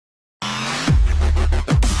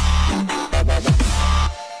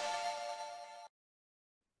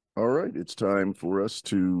right, it's time for us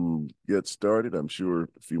to get started. I'm sure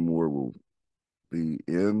a few more will be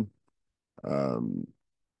in. Um,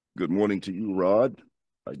 Good morning to you, Rod.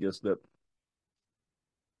 I guess that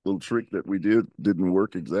little trick that we didn't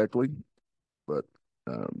work exactly, but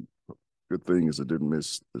um, good thing is it didn't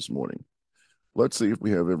miss this morning. Let's see if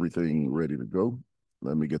we have everything ready to go.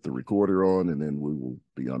 Let me get the recorder on, and then we will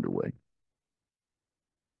be underway.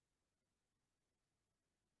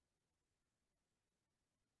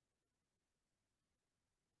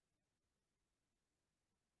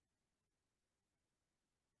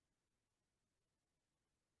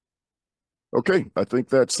 Okay, I think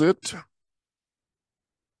that's it.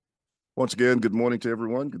 Once again, good morning to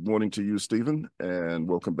everyone. Good morning to you, Stephen, and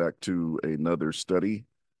welcome back to another study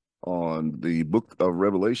on the book of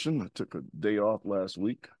Revelation. I took a day off last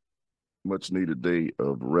week, much needed day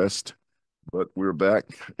of rest, but we're back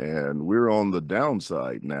and we're on the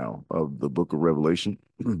downside now of the book of Revelation.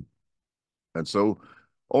 And so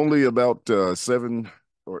only about 7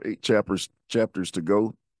 or 8 chapters to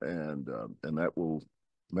go, and that will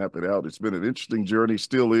map it out. It's been an interesting journey,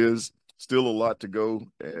 still is, still a lot to go,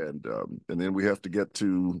 and then we have to get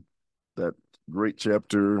to that great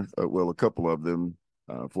chapter. Well, a couple of them,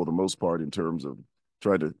 for the most part, in terms of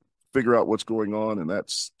trying to figure out what's going on, and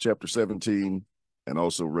that's chapter 17 and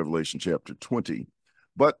also Revelation chapter 20.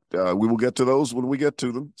 But we will get to those when we get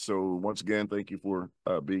to them. So once again, thank you for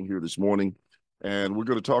being here this morning. And we're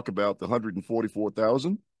going to talk about the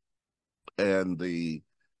 144,000 and the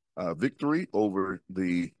victory over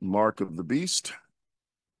the mark of the beast.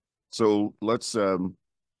 So let's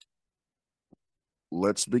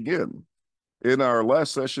begin. In our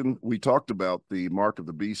last session, we talked about the mark of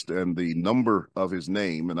the beast and the number of his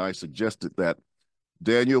name, and I suggested that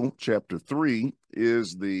Daniel chapter 3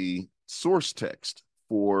 is the source text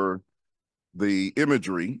for the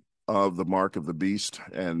imagery of the mark of the beast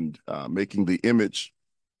and making the image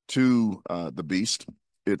to the beast.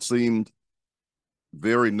 It seemed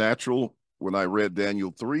very natural when I read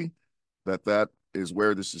Daniel 3 that is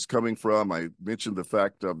where this is coming from. I mentioned the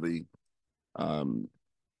fact of the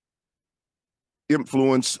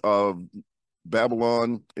influence of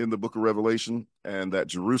Babylon in the book of Revelation, and that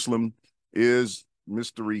Jerusalem is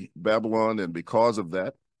mystery Babylon, and because of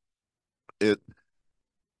that, it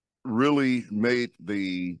really made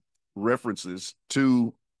the references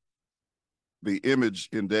to the image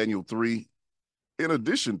in Daniel 3, in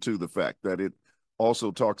addition to the fact that it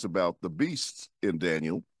also talks about the beasts in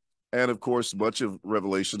Daniel. And of course, much of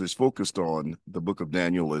Revelation is focused on the book of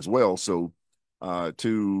Daniel as well. So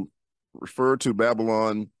to refer to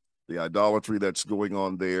Babylon, the idolatry that's going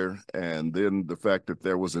on there, and then the fact that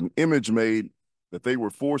there was an image made that they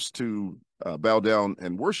were forced to bow down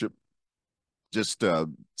and worship just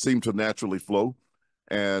seemed to naturally flow.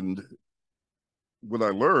 And when I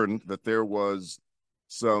learned that there was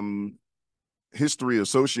some history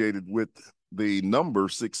associated with the number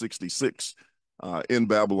 666 in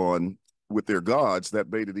Babylon with their gods,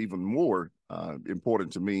 that made it even more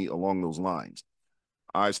important to me along those lines.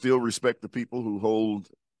 I still respect the people who hold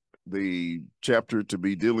the chapter to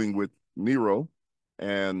be dealing with Nero,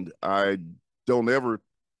 and I don't ever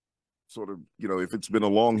sort of, if it's been a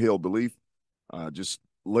long-held belief, just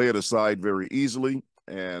lay it aside very easily,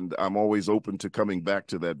 and I'm always open to coming back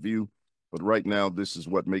to that view. But right now, this is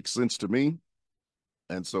what makes sense to me,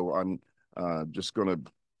 and so I'm just going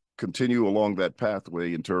to continue along that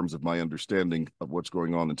pathway in terms of my understanding of what's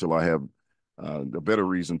going on until I have a better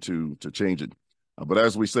reason to change it. But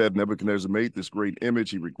as we said, Nebuchadnezzar made this great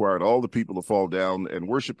image. He required all the people to fall down and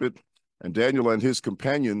worship it. And Daniel and his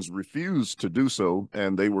companions refused to do so,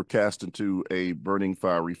 and they were cast into a burning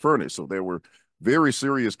fiery furnace. So there were very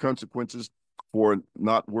serious consequences for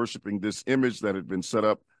not worshiping this image that had been set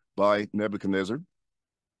up by Nebuchadnezzar.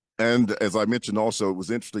 And as I mentioned also, it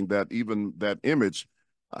was interesting that even that image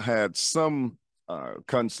had some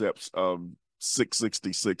concepts of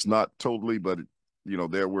 666, not totally, but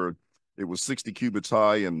it was 60 cubits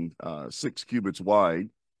high and 6 cubits wide.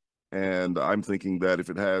 And I'm thinking that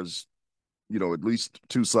if it has, at least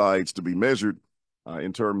 2 sides to be measured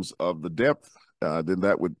in terms of the depth, then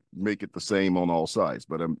that would make it the same on all sides.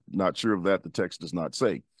 But I'm not sure of that. The text does not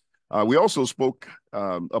say. We also spoke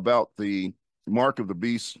about the mark of the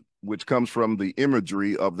beast, which comes from the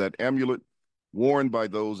imagery of that amulet worn by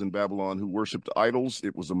those in Babylon who worshipped idols.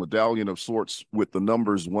 It was a medallion of sorts with the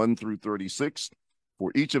numbers 1 through 36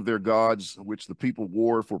 for each of their gods, which the people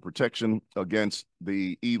wore for protection against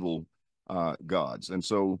the evil gods. And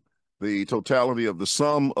so the totality of the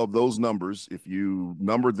sum of those numbers, if you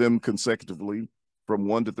numbered them consecutively from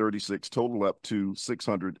 1 to 36, total up to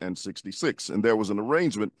 666. And there was an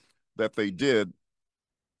arrangement that they did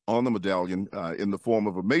on the medallion in the form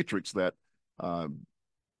of a matrix that,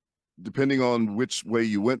 depending on which way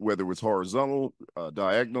you went, whether it was horizontal,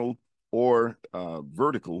 diagonal, or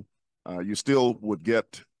vertical, you still would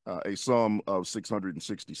get a sum of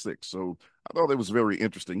 666. So I thought it was very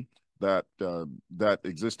interesting that that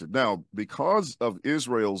existed. Now, because of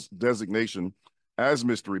Israel's designation as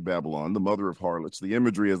Mystery Babylon, the mother of harlots, the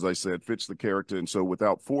imagery, as I said, fits the character. And so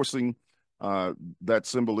without forcing that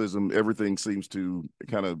symbolism, everything seems to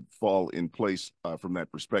kind of fall in place from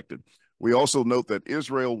that perspective. We also note that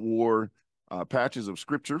Israel wore patches of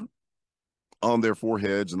scripture on their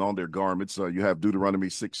foreheads and on their garments. You have Deuteronomy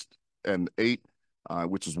 6 and 8,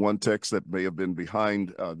 which is one text that may have been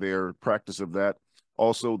behind their practice of that.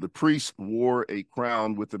 Also, the priest wore a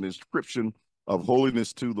crown with an inscription of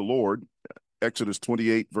holiness to the Lord, Exodus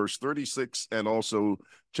 28, verse 36, and also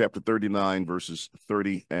chapter 39, verses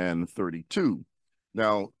 30 and 32.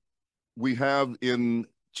 Now, we have in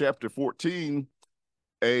chapter 14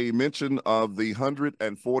 a mention of the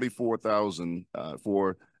 144,000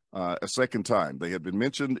 for a second time. They had been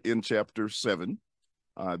mentioned in chapter 7.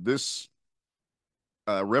 This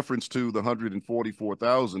reference to the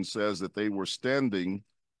 144,000 says that they were standing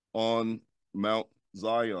on Mount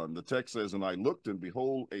Zion. The text says, "And I looked, and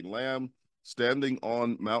behold, a lamb standing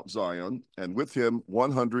on Mount Zion, and with him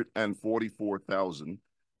 144,000,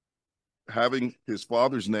 having his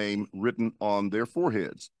father's name written on their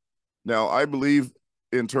foreheads." Now, I believe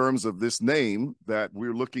in terms of this name that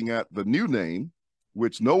we're looking at the new name,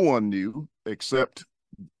 which no one knew except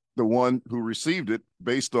the one who received it,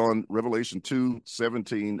 based on Revelation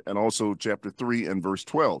 2:17 and also chapter 3 and verse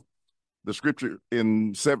 12. The scripture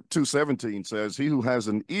in 2:17 says, "He who has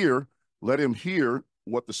an ear, let him hear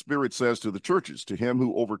what the Spirit says to the churches. To him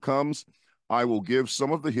who overcomes, I will give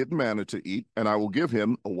some of the hidden manna to eat, and I will give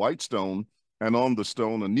him a white stone, and on the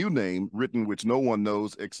stone a new name written which no one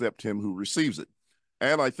knows except him who receives it."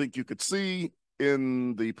 And I think you could see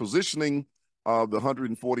in the positioning of the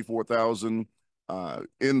 144,000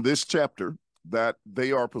 in this chapter that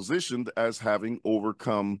they are positioned as having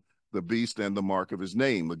overcome the beast and the mark of his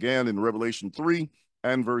name. Again, in Revelation 3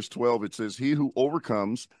 and verse 12, it says, "He who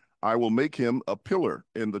overcomes, I will make him a pillar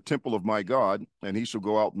in the temple of my God, and he shall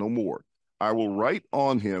go out no more. I will write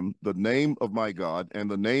on him the name of my God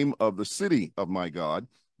and the name of the city of my God,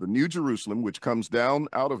 the new Jerusalem, which comes down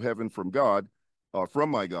out of heaven from God, from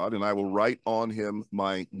my God, and I will write on him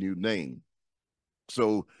my new name."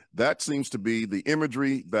 So that seems to be the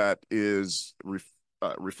imagery that is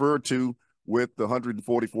referred to with the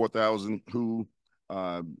 144,000 who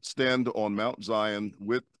stand on Mount Zion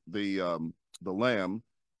with the Lamb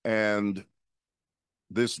and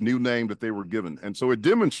this new name that they were given. And so it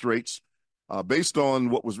demonstrates, based on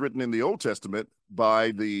what was written in the Old Testament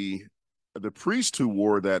by the priest who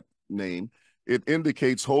wore that name, it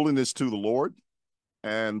indicates holiness to the Lord,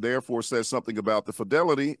 and therefore says something about the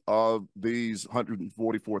fidelity of these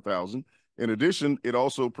 144,000. In addition, it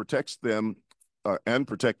also protects them and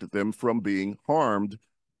protected them from being harmed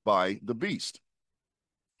by the beast.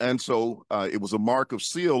 And so it was a mark of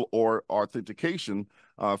seal or authentication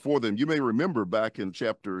for them. You may remember back in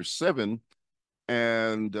chapter 7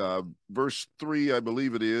 and verse 3, I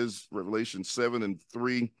believe it is, Revelation 7 and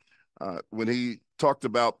 3, when he talked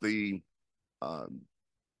about the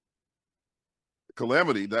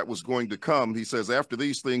calamity that was going to come. He says, "After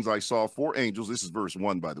these things I saw four angels," this is verse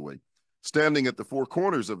 1, by the way, "standing at the four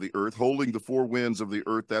corners of the earth, holding the four winds of the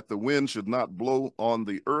earth, that the wind should not blow on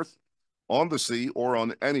the earth, on the sea, or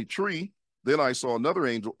on any tree. Then I saw another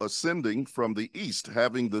angel ascending from the east,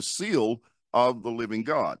 having the seal of the living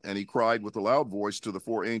God. And he cried with a loud voice to the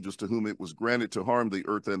four angels to whom it was granted to harm the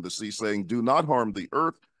earth and the sea, saying, Do not harm the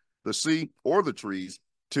earth, the sea, or the trees,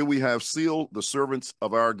 till we have sealed the servants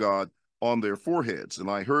of our God on their foreheads.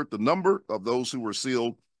 And I heard the number of those who were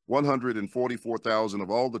sealed, 144,000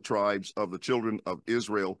 of all the tribes of the children of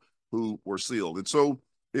Israel who were sealed." And so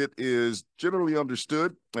it is generally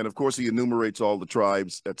understood, and of course he enumerates all the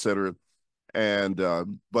tribes, etc. And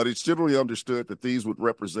but it's generally understood that these would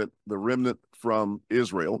represent the remnant from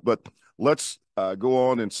Israel. But let's go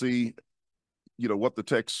on and see, what the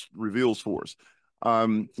text reveals for us.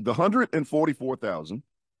 The 144,000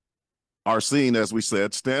 are seen, as we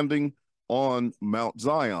said, standing on Mount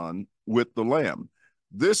Zion with the Lamb.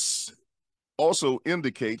 This also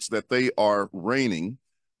indicates that they are reigning,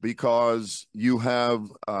 because you have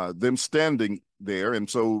them standing there, and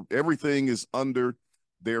so everything is under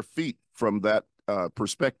their feet from that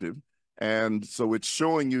perspective. And so it's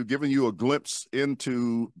showing you, giving you a glimpse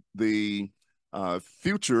into the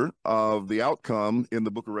future of the outcome in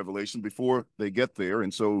the book of Revelation before they get there.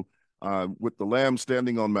 And so with the Lamb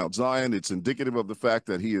standing on Mount Zion. It's indicative of the fact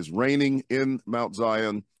that he is reigning in Mount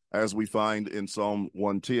Zion, as we find in Psalm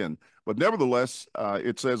 110. But nevertheless,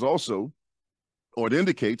 it says also, or it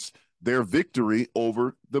indicates their victory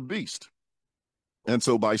over the beast. And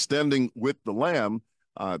so by standing with the Lamb,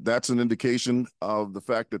 that's an indication of the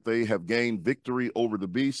fact that they have gained victory over the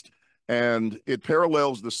beast. And it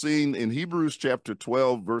parallels the scene in Hebrews chapter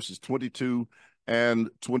 12, verses 22 and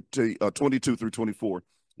 22 through 24,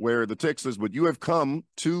 where the text says, "But you have come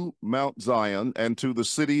to Mount Zion and to the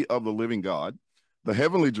city of the living God, the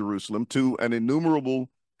heavenly Jerusalem, to an innumerable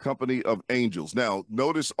company of angels." Now,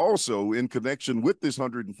 notice also in connection with this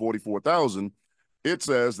 144,000, it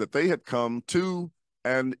says that they had come to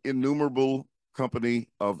an innumerable company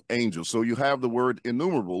of angels. So you have the word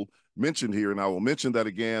innumerable mentioned here, and I will mention that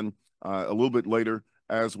again a little bit later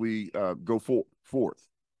as we go forth.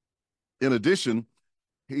 In addition,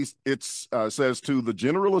 it says to the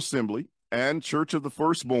General Assembly and Church of the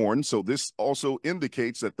Firstborn. So this also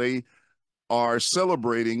indicates that they are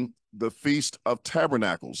celebrating the Feast of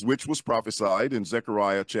Tabernacles, which was prophesied in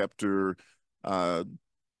Zechariah chapter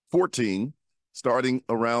 14, starting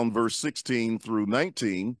around verse 16 through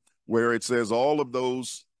 19, where it says all of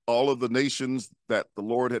the nations that the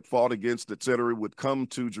Lord had fought against, etc., would come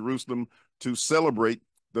to Jerusalem to celebrate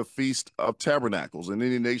the Feast of Tabernacles. And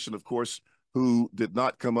any nation, of course, who did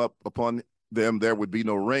not come up upon them, there would be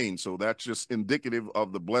no rain. So that's just indicative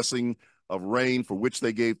of the blessing of rain for which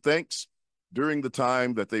they gave thanks during the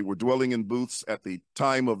time that they were dwelling in booths at the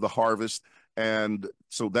time of the harvest. And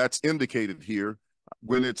so that's indicated here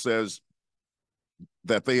when it says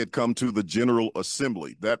that they had come to the General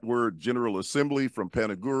Assembly. That word General Assembly from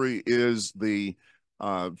Panaguri is the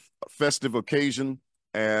festive occasion,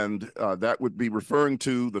 and that would be referring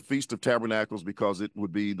to the Feast of Tabernacles because it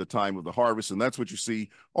would be the time of the harvest. And that's what you see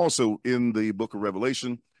also in the book of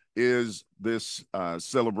Revelation, is this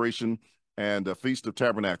celebration and a Feast of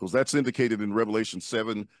Tabernacles. That's indicated in Revelation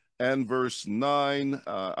 7 and verse 9,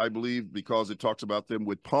 I believe, because it talks about them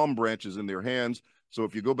with palm branches in their hands. So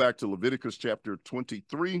if you go back to Leviticus chapter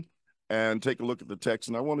 23 and take a look at the text,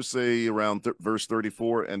 and I want to say around verse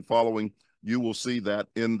 34 and following, you will see that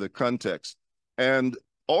in the context. And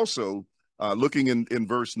also looking in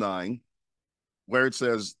verse 9, where it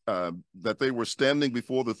says that they were standing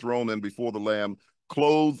before the throne and before the Lamb,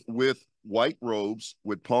 clothed with white robes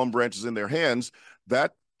with palm branches in their hands,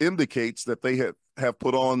 that indicates that they have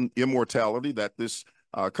put on immortality, that this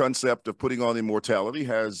concept of putting on immortality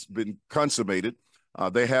has been consummated.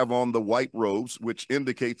 They have on the white robes, which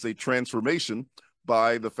indicates a transformation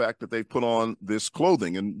by the fact that they put on this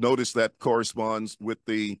clothing. And notice that corresponds with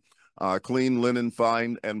the clean linen,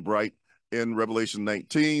 fine and bright in Revelation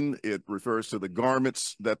 19. It refers to the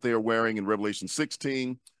garments that they are wearing in Revelation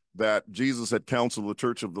 16 that Jesus had counseled the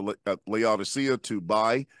church of the Laodicea to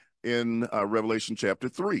buy in Revelation chapter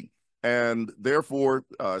 3. And therefore,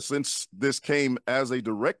 since this came as a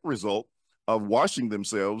direct result of washing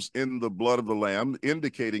themselves in the blood of the Lamb,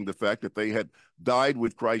 indicating the fact that they had died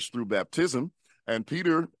with Christ through baptism, and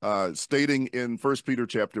Peter stating in 1 Peter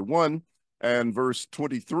chapter 1 and verse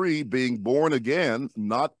 23, being born again,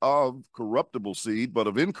 not of corruptible seed, but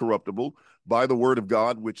of incorruptible, by the word of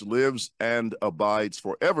God, which lives and abides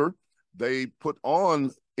forever. They put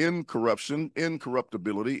on incorruption,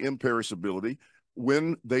 incorruptibility, imperishability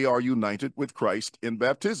when they are united with Christ in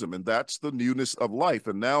baptism. And that's the newness of life.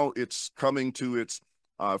 And now it's coming to its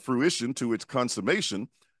fruition, to its consummation,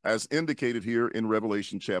 as indicated here in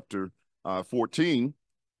Revelation chapter 14.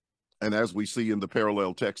 And as we see in the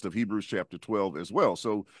parallel text of Hebrews chapter 12 as well.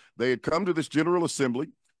 So they had come to this general assembly,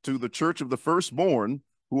 to the church of the firstborn,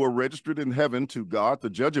 who are registered in heaven, to God, the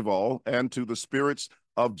judge of all, and to the spirits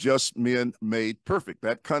of just men made perfect.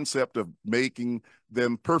 That concept of making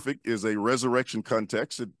them perfect is a resurrection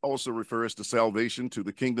context. It also refers to salvation, to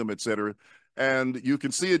the kingdom, etc. And you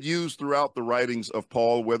can see it used throughout the writings of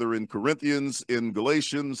Paul, whether in Corinthians, in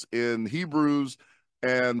Galatians, in Hebrews,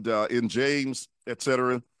 and in James,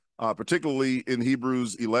 etc., particularly in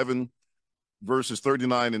Hebrews 11, verses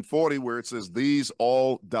 39 and 40, where it says, these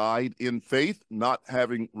all died in faith, not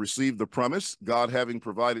having received the promise, God having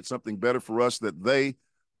provided something better for us, that they,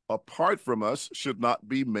 apart from us, should not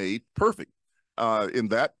be made perfect. In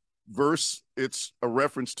that verse, it's a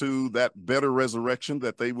reference to that better resurrection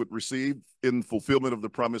that they would receive in fulfillment of the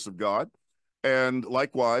promise of God. And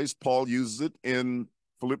likewise, Paul uses it in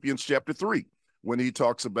Philippians chapter 3, when he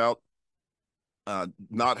talks about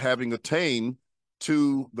not having attained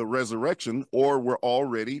to the resurrection, or were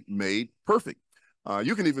already made perfect.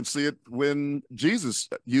 You can even see it when Jesus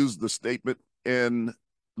used the statement in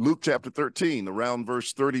Luke chapter 13, around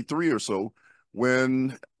verse 33 or so,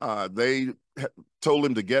 when they told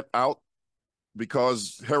him to get out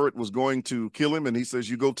because Herod was going to kill him. And he says,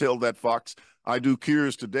 you go tell that fox, I do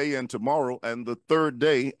cures today and tomorrow, and the third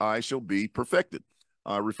day I shall be perfected,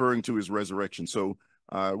 referring to his resurrection. So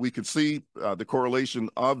we could see the correlation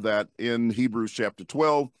of that in Hebrews chapter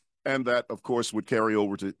 12, and that, of course, would carry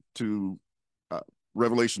over to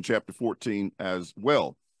Revelation chapter 14 as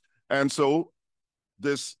well. And so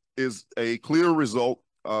this is a clear result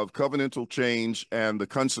of covenantal change and the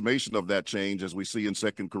consummation of that change, as we see in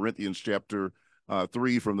 2 Corinthians chapter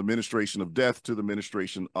 3, from the ministration of death to the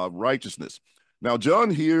ministration of righteousness. Now, John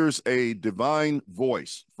hears a divine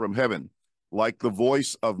voice from heaven, like the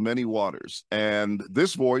voice of many waters, and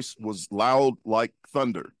this voice was loud like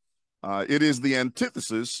thunder. It is the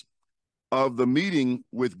antithesis of the meeting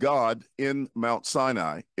with God in Mount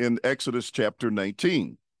Sinai in Exodus chapter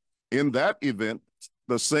 19. In that event,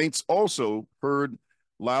 the saints also heard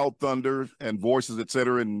loud thunder and voices,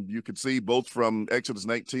 etc. And you could see both from Exodus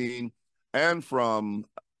 19 and from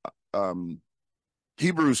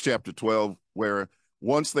Hebrews chapter 12, where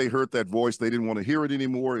once they heard that voice, they didn't want to hear it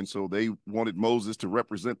anymore. And so they wanted Moses to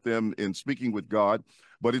represent them in speaking with God.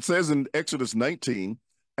 But it says in Exodus 19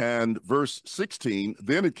 and verse 16,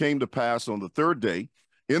 then it came to pass on the third day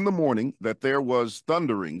in the morning that there was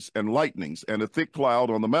thunderings and lightnings and a thick cloud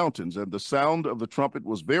on the mountains, and the sound of the trumpet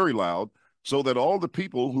was very loud, so that all the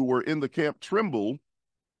people who were in the camp trembled.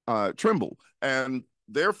 And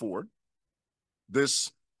therefore, this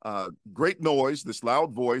great noise, this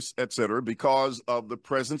loud voice, etc., because of the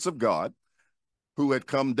presence of God, who had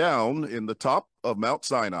come down in the top of Mount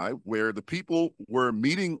Sinai, where the people were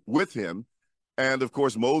meeting with him. And of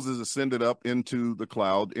course, Moses ascended up into the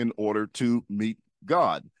cloud in order to meet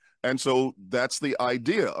God. And so that's the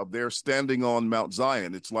idea of their standing on Mount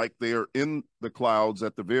Zion. It's like they're in the clouds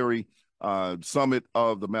at the very summit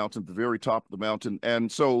of the mountain, the very top of the mountain.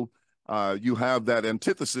 And so you have that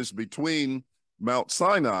antithesis between Mount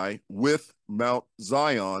Sinai with Mount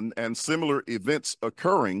Zion, and similar events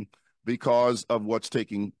occurring because of what's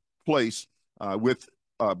taking place with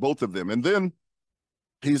both of them. And then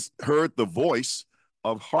he's heard the voice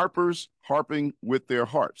of harpers harping with their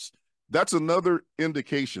harps. That's another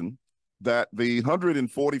indication that the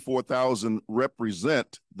 144,000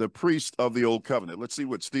 represent the priest of the Old Covenant. Let's see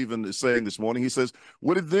what Stephen is saying this morning. He says,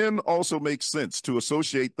 would it then also make sense to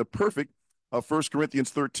associate the perfect of 1 Corinthians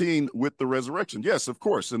 13 with the resurrection? Yes, of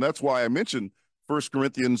course. And that's why I mentioned 1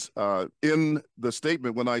 Corinthians in the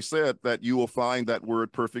statement when I said that you will find that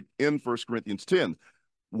word perfect in 1 Corinthians 10.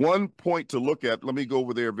 One point to look at, let me go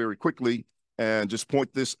over there very quickly and just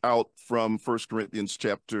point this out from 1 Corinthians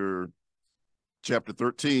chapter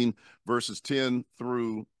 13, verses 10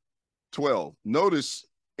 through 12. Notice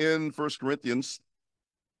in 1 Corinthians,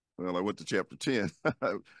 well, I went to chapter 10,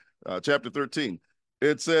 chapter 13.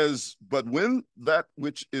 It says, but when that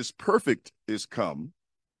which is perfect is come,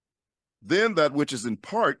 then that which is in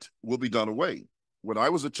part will be done away. When I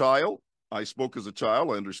was a child, I spoke as a child,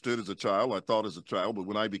 I understood as a child, I thought as a child, but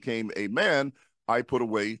when I became a man, I put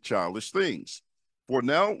away childish things. For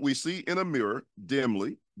now we see in a mirror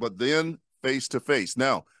dimly, but then face to face.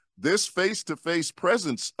 Now, this face-to-face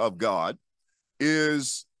presence of God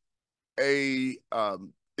is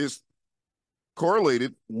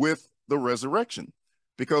correlated with the resurrection,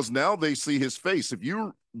 because now they see his face. If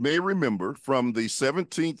you may remember from the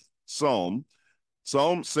 17th Psalm,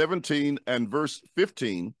 Psalm 17 and verse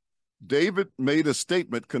 15, David made a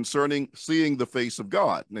statement concerning seeing the face of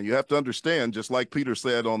God. Now, you have to understand, just like Peter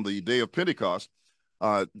said on the day of Pentecost,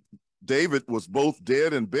 David was both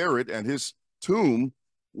dead and buried, and his tomb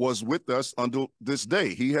was with us until this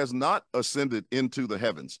day. He has not ascended into the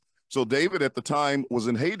heavens. So David at the time was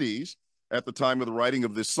in Hades at the time of the writing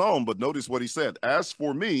of this psalm, but notice what he said. As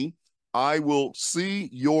for me, I will see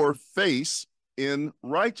your face in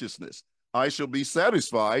righteousness. I shall be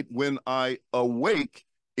satisfied when I awake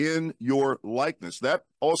in your likeness. That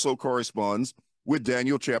also corresponds with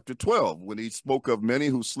Daniel chapter 12, when he spoke of many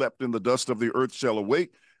who slept in the dust of the earth shall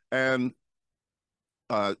awake, and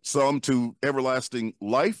some to everlasting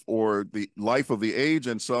life, or the life of the age,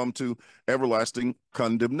 and some to everlasting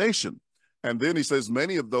condemnation. And then he says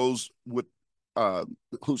many of those would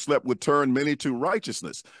who slept would turn many to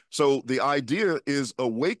righteousness. So the idea is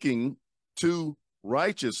awaking to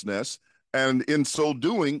righteousness, and in so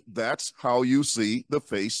doing, that's how you see the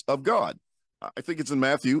face of God. I think it's in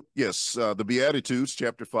Matthew, yes, the Beatitudes,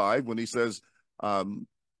 chapter 5, when he says,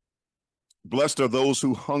 blessed are those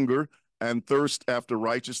who hunger and thirst after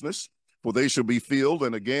righteousness, for they shall be filled.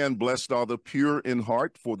 And again, blessed are the pure in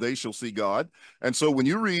heart, for they shall see God. And so when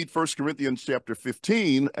you read 1 Corinthians chapter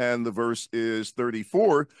 15, and the verse is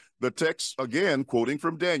 34, the text, again, quoting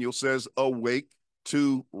from Daniel, says, awake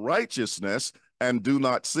to righteousness and do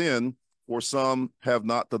not sin, for some have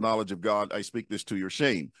not the knowledge of God. I speak this to your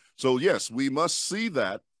shame. So yes, we must see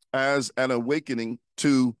that as an awakening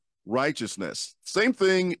to righteousness. Same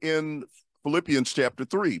thing in Philippians chapter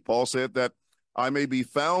 3. Paul said that I may be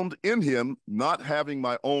found in him, not having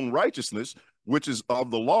my own righteousness, which is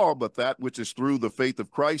of the law, but that which is through the faith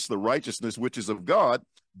of Christ, the righteousness which is of God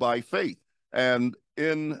by faith. And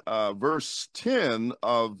in verse 10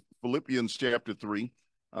 of Philippians chapter 3,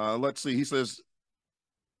 let's see, he says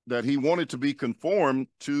that he wanted to be conformed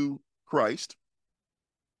to Christ.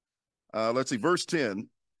 Let's see, verse 10.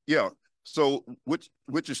 Yeah, so which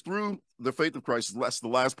is through the faith of Christ. That's the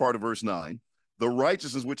last part of verse 9. The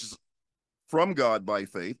righteousness which is from God by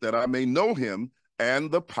faith, that I may know him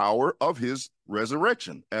and the power of his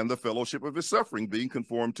resurrection and the fellowship of his suffering, being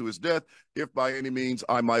conformed to his death, if by any means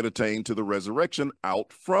I might attain to the resurrection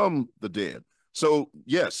out from the dead. So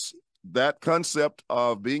yes, that concept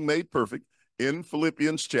of being made perfect in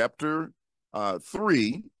Philippians chapter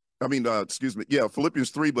 3, Philippians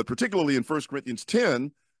 3, but particularly in 1 Corinthians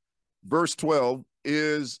 10, verse 12,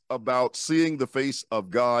 is about seeing the face of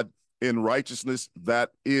God in righteousness that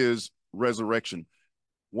is resurrection.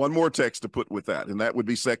 One more text to put with that, and that would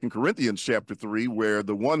be 2 Corinthians chapter 3, where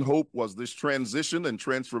the one hope was this transition and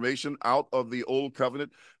transformation out of the old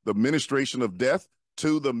covenant, the ministration of death,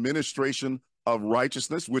 to the ministration of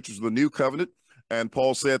righteousness, which is the new covenant. And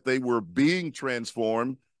Paul said they were being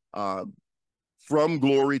transformed from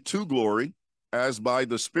glory to glory as by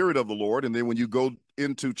the Spirit of the Lord. And then when you go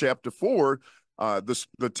into chapter 4,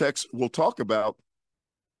 the text will talk about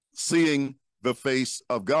seeing the face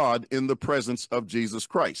of God in the presence of Jesus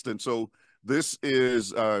Christ. And so this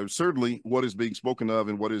is certainly what is being spoken of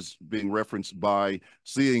and what is being referenced by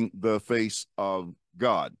seeing the face of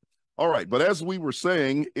God. All right, but as we were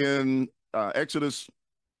saying in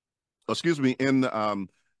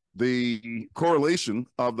the correlation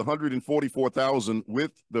of the 144,000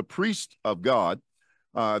 with the priest of God,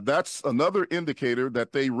 that's another indicator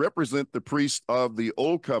that they represent the priests of the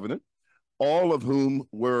old covenant, all of whom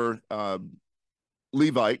were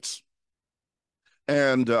Levites,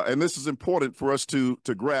 and this is important for us to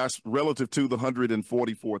grasp relative to the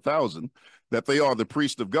 144,000, that they are the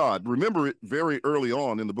priest of God. Remember it very early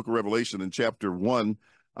on in the book of Revelation in chapter 1,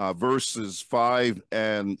 verses 5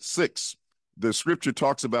 and 6. The scripture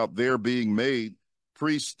talks about their being made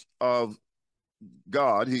priest of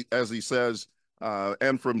God, as he says,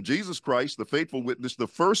 and from Jesus Christ, the faithful witness, the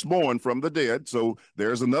firstborn from the dead. So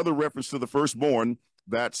there's another reference to the firstborn.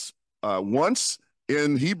 That's once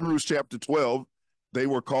in Hebrews chapter 12, they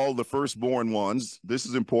were called the firstborn ones. This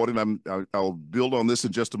is important. I'll build on this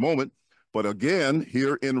in just a moment. But again,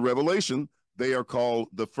 here in Revelation, they are called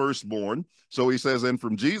the firstborn. So he says, and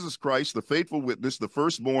from Jesus Christ, the faithful witness, the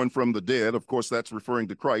firstborn from the dead. Of course, that's referring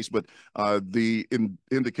to Christ, but the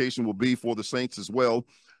indication will be for the saints as well.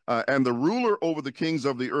 And the ruler over the kings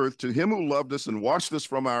of the earth, to him who loved us and washed us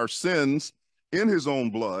from our sins in his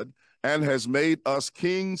own blood, and has made us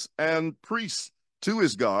kings and priests to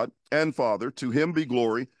his God and Father. To him be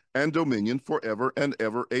glory and dominion forever and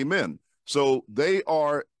ever. Amen. So they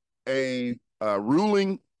are a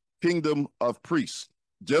ruling kingdom of priests,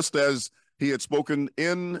 just as he had spoken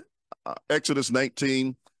in Exodus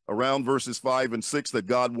 19, around verses 5 and 6, that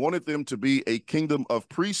God wanted them to be a kingdom of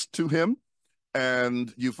priests to him.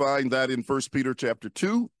 And you find that in 1 Peter chapter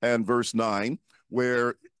 2 and verse 9,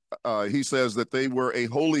 where he says that they were a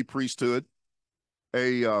holy priesthood,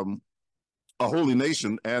 a holy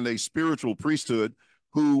nation, and a spiritual priesthood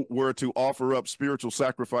who were to offer up spiritual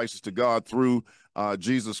sacrifices to God through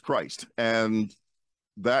Jesus Christ. And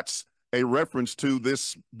that's a reference to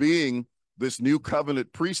this being this new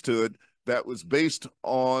covenant priesthood that was based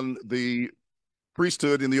on the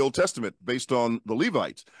priesthood in the Old Testament, based on the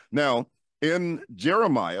Levites. Now, in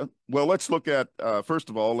Jeremiah, well, let's look at, first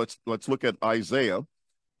of all, let's look at Isaiah.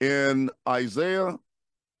 In Isaiah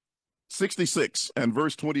 66 and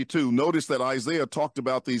verse 22, notice that Isaiah talked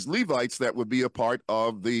about these Levites that would be a part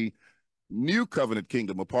of the new covenant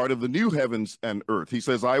kingdom, a part of the new heavens and earth. He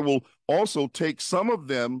says, I will also take some of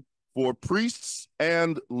them for priests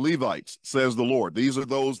and Levites, says the Lord. These are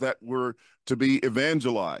those that were to be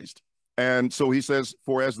evangelized. And so he says,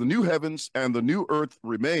 for as the new heavens and the new earth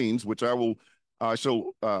remains, which I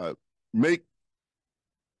shall make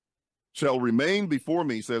shall remain before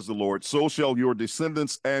me, says the Lord, so shall your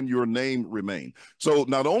descendants and your name remain. So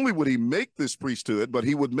not only would he make this priesthood, but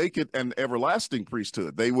he would make it an everlasting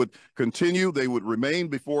priesthood. They would continue, they would remain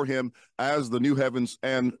before him as the new heavens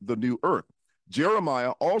and the new earth.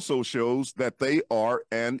 Jeremiah also shows that they are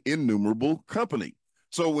an innumerable company.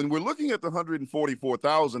 So when we're looking at the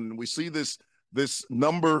 144,000 and we see this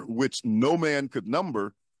number which no man could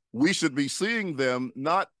number, we should be seeing them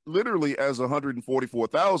not literally as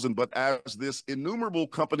 144,000, but as this innumerable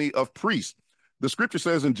company of priests. The scripture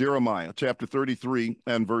says in Jeremiah chapter 33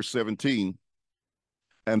 and verse 17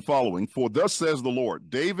 and following, for thus says the Lord,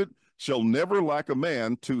 David shall never lack a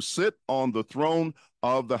man to sit on the throne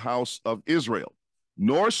of the house of Israel,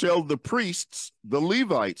 nor shall the priests, the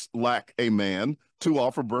Levites, lack a man to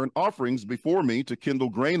offer burnt offerings before me, to kindle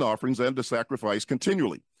grain offerings, and to sacrifice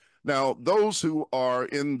continually. Now, those who are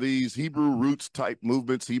in these Hebrew roots type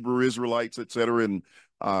movements, Hebrew Israelites, etc.,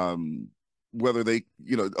 and whether they,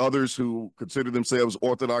 others who consider themselves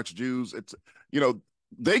Orthodox Jews,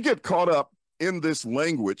 they get caught up in this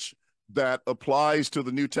language that applies to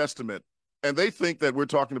the New Testament, and they think that we're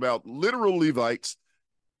talking about literal Levites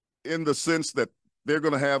in the sense that they're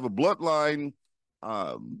going to have a bloodline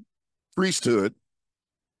priesthood,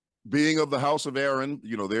 being of the house of Aaron.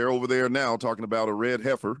 They're over there now talking about a red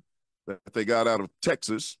heifer that they got out of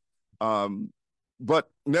Texas.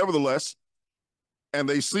 But nevertheless, and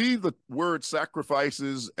they see the word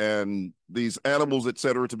sacrifices and these animals,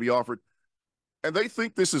 etc., to be offered, and they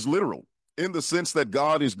think this is literal in the sense that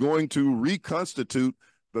God is going to reconstitute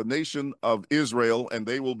the nation of Israel, and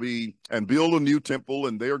they will be and build a new temple,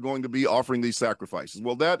 and they are going to be offering these sacrifices.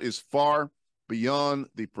 Well, that is far beyond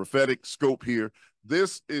the prophetic scope here.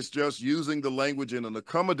 This is just using the language in an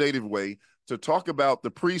accommodative way to talk about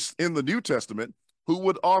the priests in the New Testament who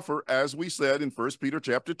would offer, as we said in 1 Peter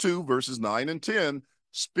chapter 2, verses 9 and 10,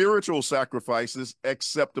 spiritual sacrifices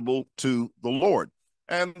acceptable to the Lord.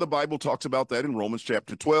 And the Bible talks about that in Romans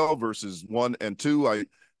chapter 12, verses 1 and 2.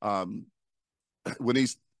 When he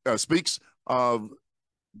speaks of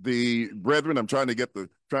the brethren, I'm trying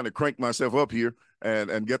to crank myself up here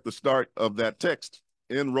and get the start of that text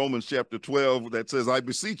in Romans chapter 12 that says, I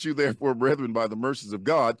beseech you therefore, brethren, by the mercies of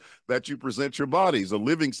God, that you present your bodies a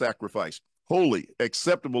living sacrifice, holy,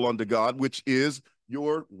 acceptable unto God, which is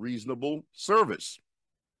your reasonable service.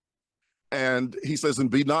 And he says, and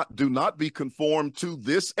do not be conformed to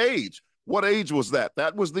this age. What age was that?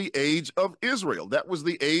 That was the age of Israel. That was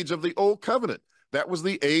the age of the old covenant. That was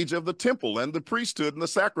the age of the temple and the priesthood and the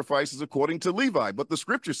sacrifices according to Levi. But the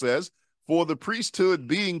scripture says, for the priesthood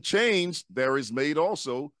being changed, there is made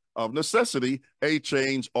also of necessity a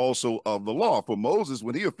change also of the law. For Moses,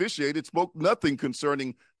 when he officiated, spoke nothing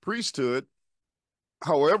concerning priesthood.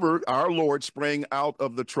 However, our Lord sprang out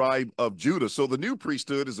of the tribe of Judah. So the new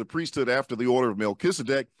priesthood is a priesthood after the order of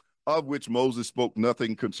Melchizedek, of which Moses spoke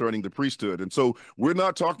nothing concerning the priesthood. And so we're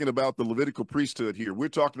not talking about the Levitical priesthood here. We're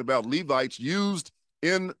talking about Levites used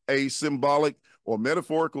in a symbolic or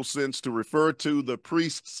metaphorical sense to refer to the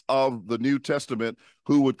priests of the New Testament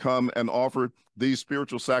who would come and offer these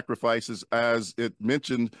spiritual sacrifices, as it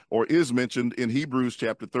mentioned or is mentioned in Hebrews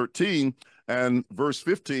chapter 13 and verse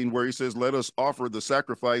 15, where he says, let us offer the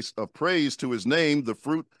sacrifice of praise to his name, the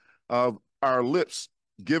fruit of our lips,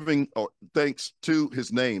 giving thanks to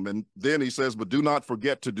his name. And then he says, but do not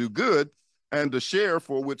forget to do good and to share,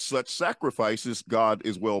 for which such sacrifices God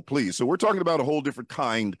is well pleased. So we're talking about a whole different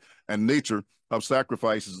kind and nature of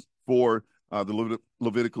sacrifices for the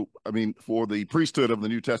for the priesthood of the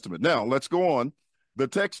New Testament. Now, let's go on. The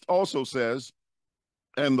text also says,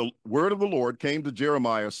 and the word of the Lord came to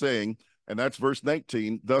Jeremiah saying, and that's verse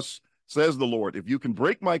 19, thus says the Lord, if you can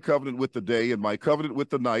break my covenant with the day and my covenant with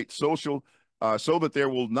the night, so that there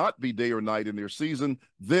will not be day or night in their season,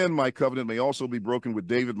 then my covenant may also be broken with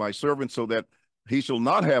David my servant, so that he shall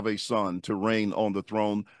not have a son to reign on the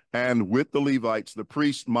throne, and with the Levites, the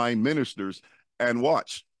priests, my ministers. And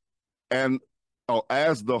watch, and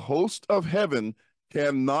as the host of heaven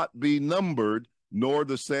cannot be numbered, nor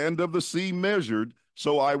the sand of the sea measured,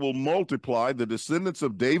 so I will multiply the descendants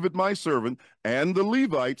of David my servant and the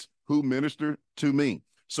Levites who minister to me.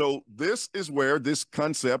 So this is where this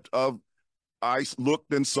concept of I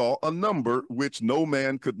looked and saw a number which no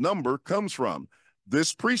man could number comes from.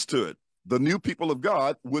 This priesthood, the new people of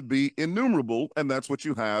God, would be innumerable, and that's what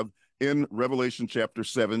you have in Revelation chapter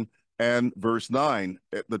 7 and verse 9.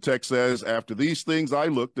 The text says, after these things I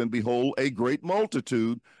looked, and behold, a great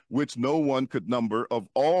multitude, which no one could number, of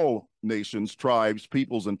all nations, tribes,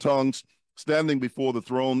 peoples, and tongues, standing before the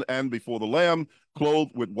throne and before the Lamb,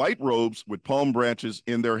 clothed with white robes, with palm branches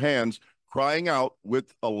in their hands, crying out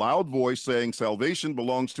with a loud voice, saying, "Salvation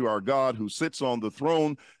belongs to our God who sits on the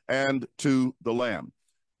throne and to the Lamb."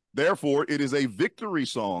 Therefore, it is a victory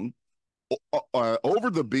song over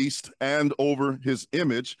the beast and over his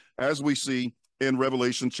image, as we see in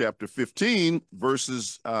Revelation chapter 15,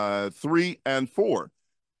 verses 3 and 4.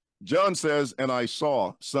 John says, "And I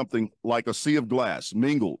saw something like a sea of glass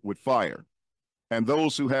mingled with fire, and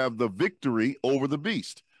those who have the victory over the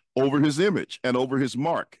beast, over his image, and over his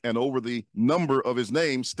mark, and over the number of his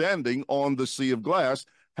name, standing on the sea of glass,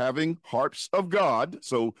 having harps of God."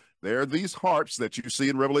 So there are these harps that you see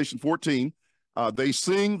in Revelation 14. They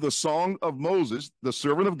sing the song of Moses, the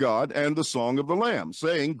servant of God, and the song of the Lamb,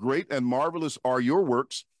 saying, "Great and marvelous are your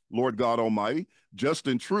works, Lord God Almighty. Just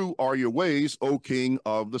and true are your ways, O King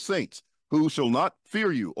of the saints. Who shall not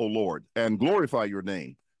fear you, O Lord, and glorify your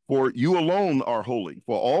name? For you alone are holy.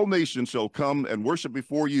 For all nations shall come and worship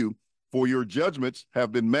before you, for your judgments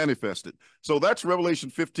have been manifested." So that's Revelation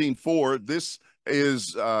 15:4. This is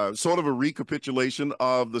sort of a recapitulation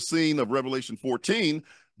of the scene of Revelation 14,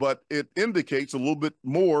 but it indicates a little bit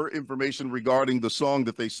more information regarding the song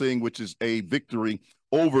that they sing, which is a victory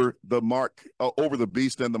over the mark, over the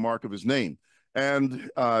beast and the mark of his name. And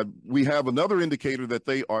we have another indicator that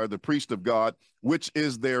they are the priest of God, which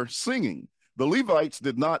is their singing. The Levites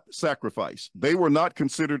did not sacrifice. They were not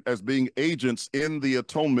considered as being agents in the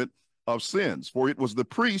atonement of sins, for it was the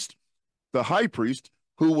priest, the high priest,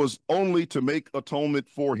 who was only to make atonement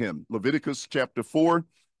for him. Leviticus chapter 4,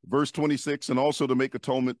 verse 26, and also to make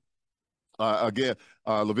atonement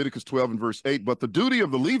Leviticus 12 and verse 8. But the duty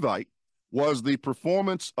of the Levite was the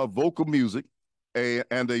performance of vocal music,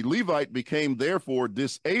 and a Levite became therefore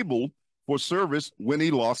disabled for service when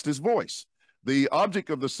he lost his voice. The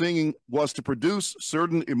object of the singing was to produce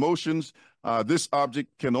certain emotions. This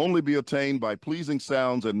object can only be attained by pleasing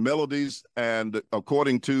sounds and melodies, and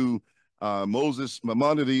according to Moses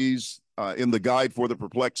Maimonides in the Guide for the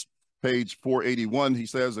Perplexed, page 481, he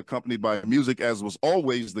says, accompanied by music, as was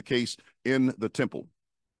always the case in the temple.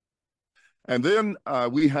 And then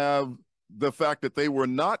we have the fact that they were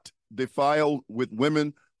not defiled with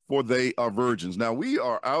women, for they are virgins. Now, we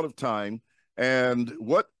are out of time, and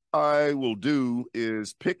what I will do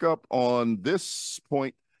is pick up on this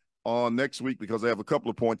point on next week, because I have a couple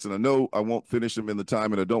of points, and I know I won't finish them in the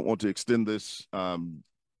time, and I don't want to extend this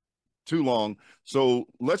too long. So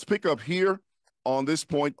let's pick up here on this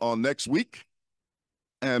point on next week,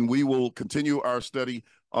 and we will continue our study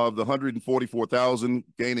of the 144,000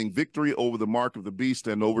 gaining victory over the mark of the beast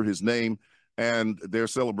and over his name and their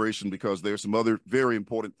celebration, because there's some other very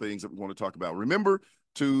important things that we want to talk about. Remember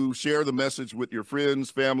to share the message with your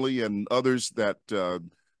friends, family, and others that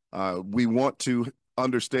we want to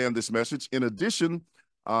understand this message. In addition,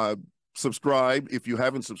 subscribe if you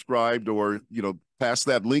haven't subscribed, or pass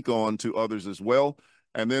that link on to others as well,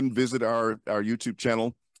 and then visit our YouTube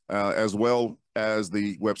channel as well as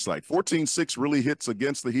the website. 14:6 really hits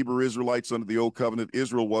against the Hebrew Israelites under the Old Covenant.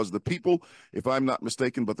 Israel was the people, if I'm not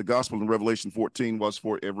mistaken, but the gospel in Revelation 14 was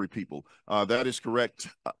for every people. That is correct,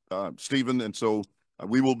 Stephen, and so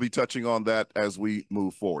we will be touching on that as we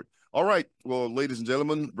move forward. All right. Well, ladies and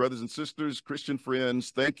gentlemen, brothers and sisters, Christian friends,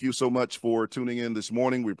 thank you so much for tuning in this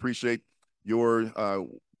morning. We appreciate your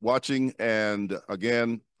watching. And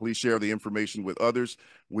again, please share the information with others.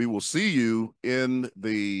 We will see you in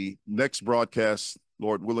the next broadcast,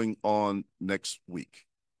 Lord willing, on next week.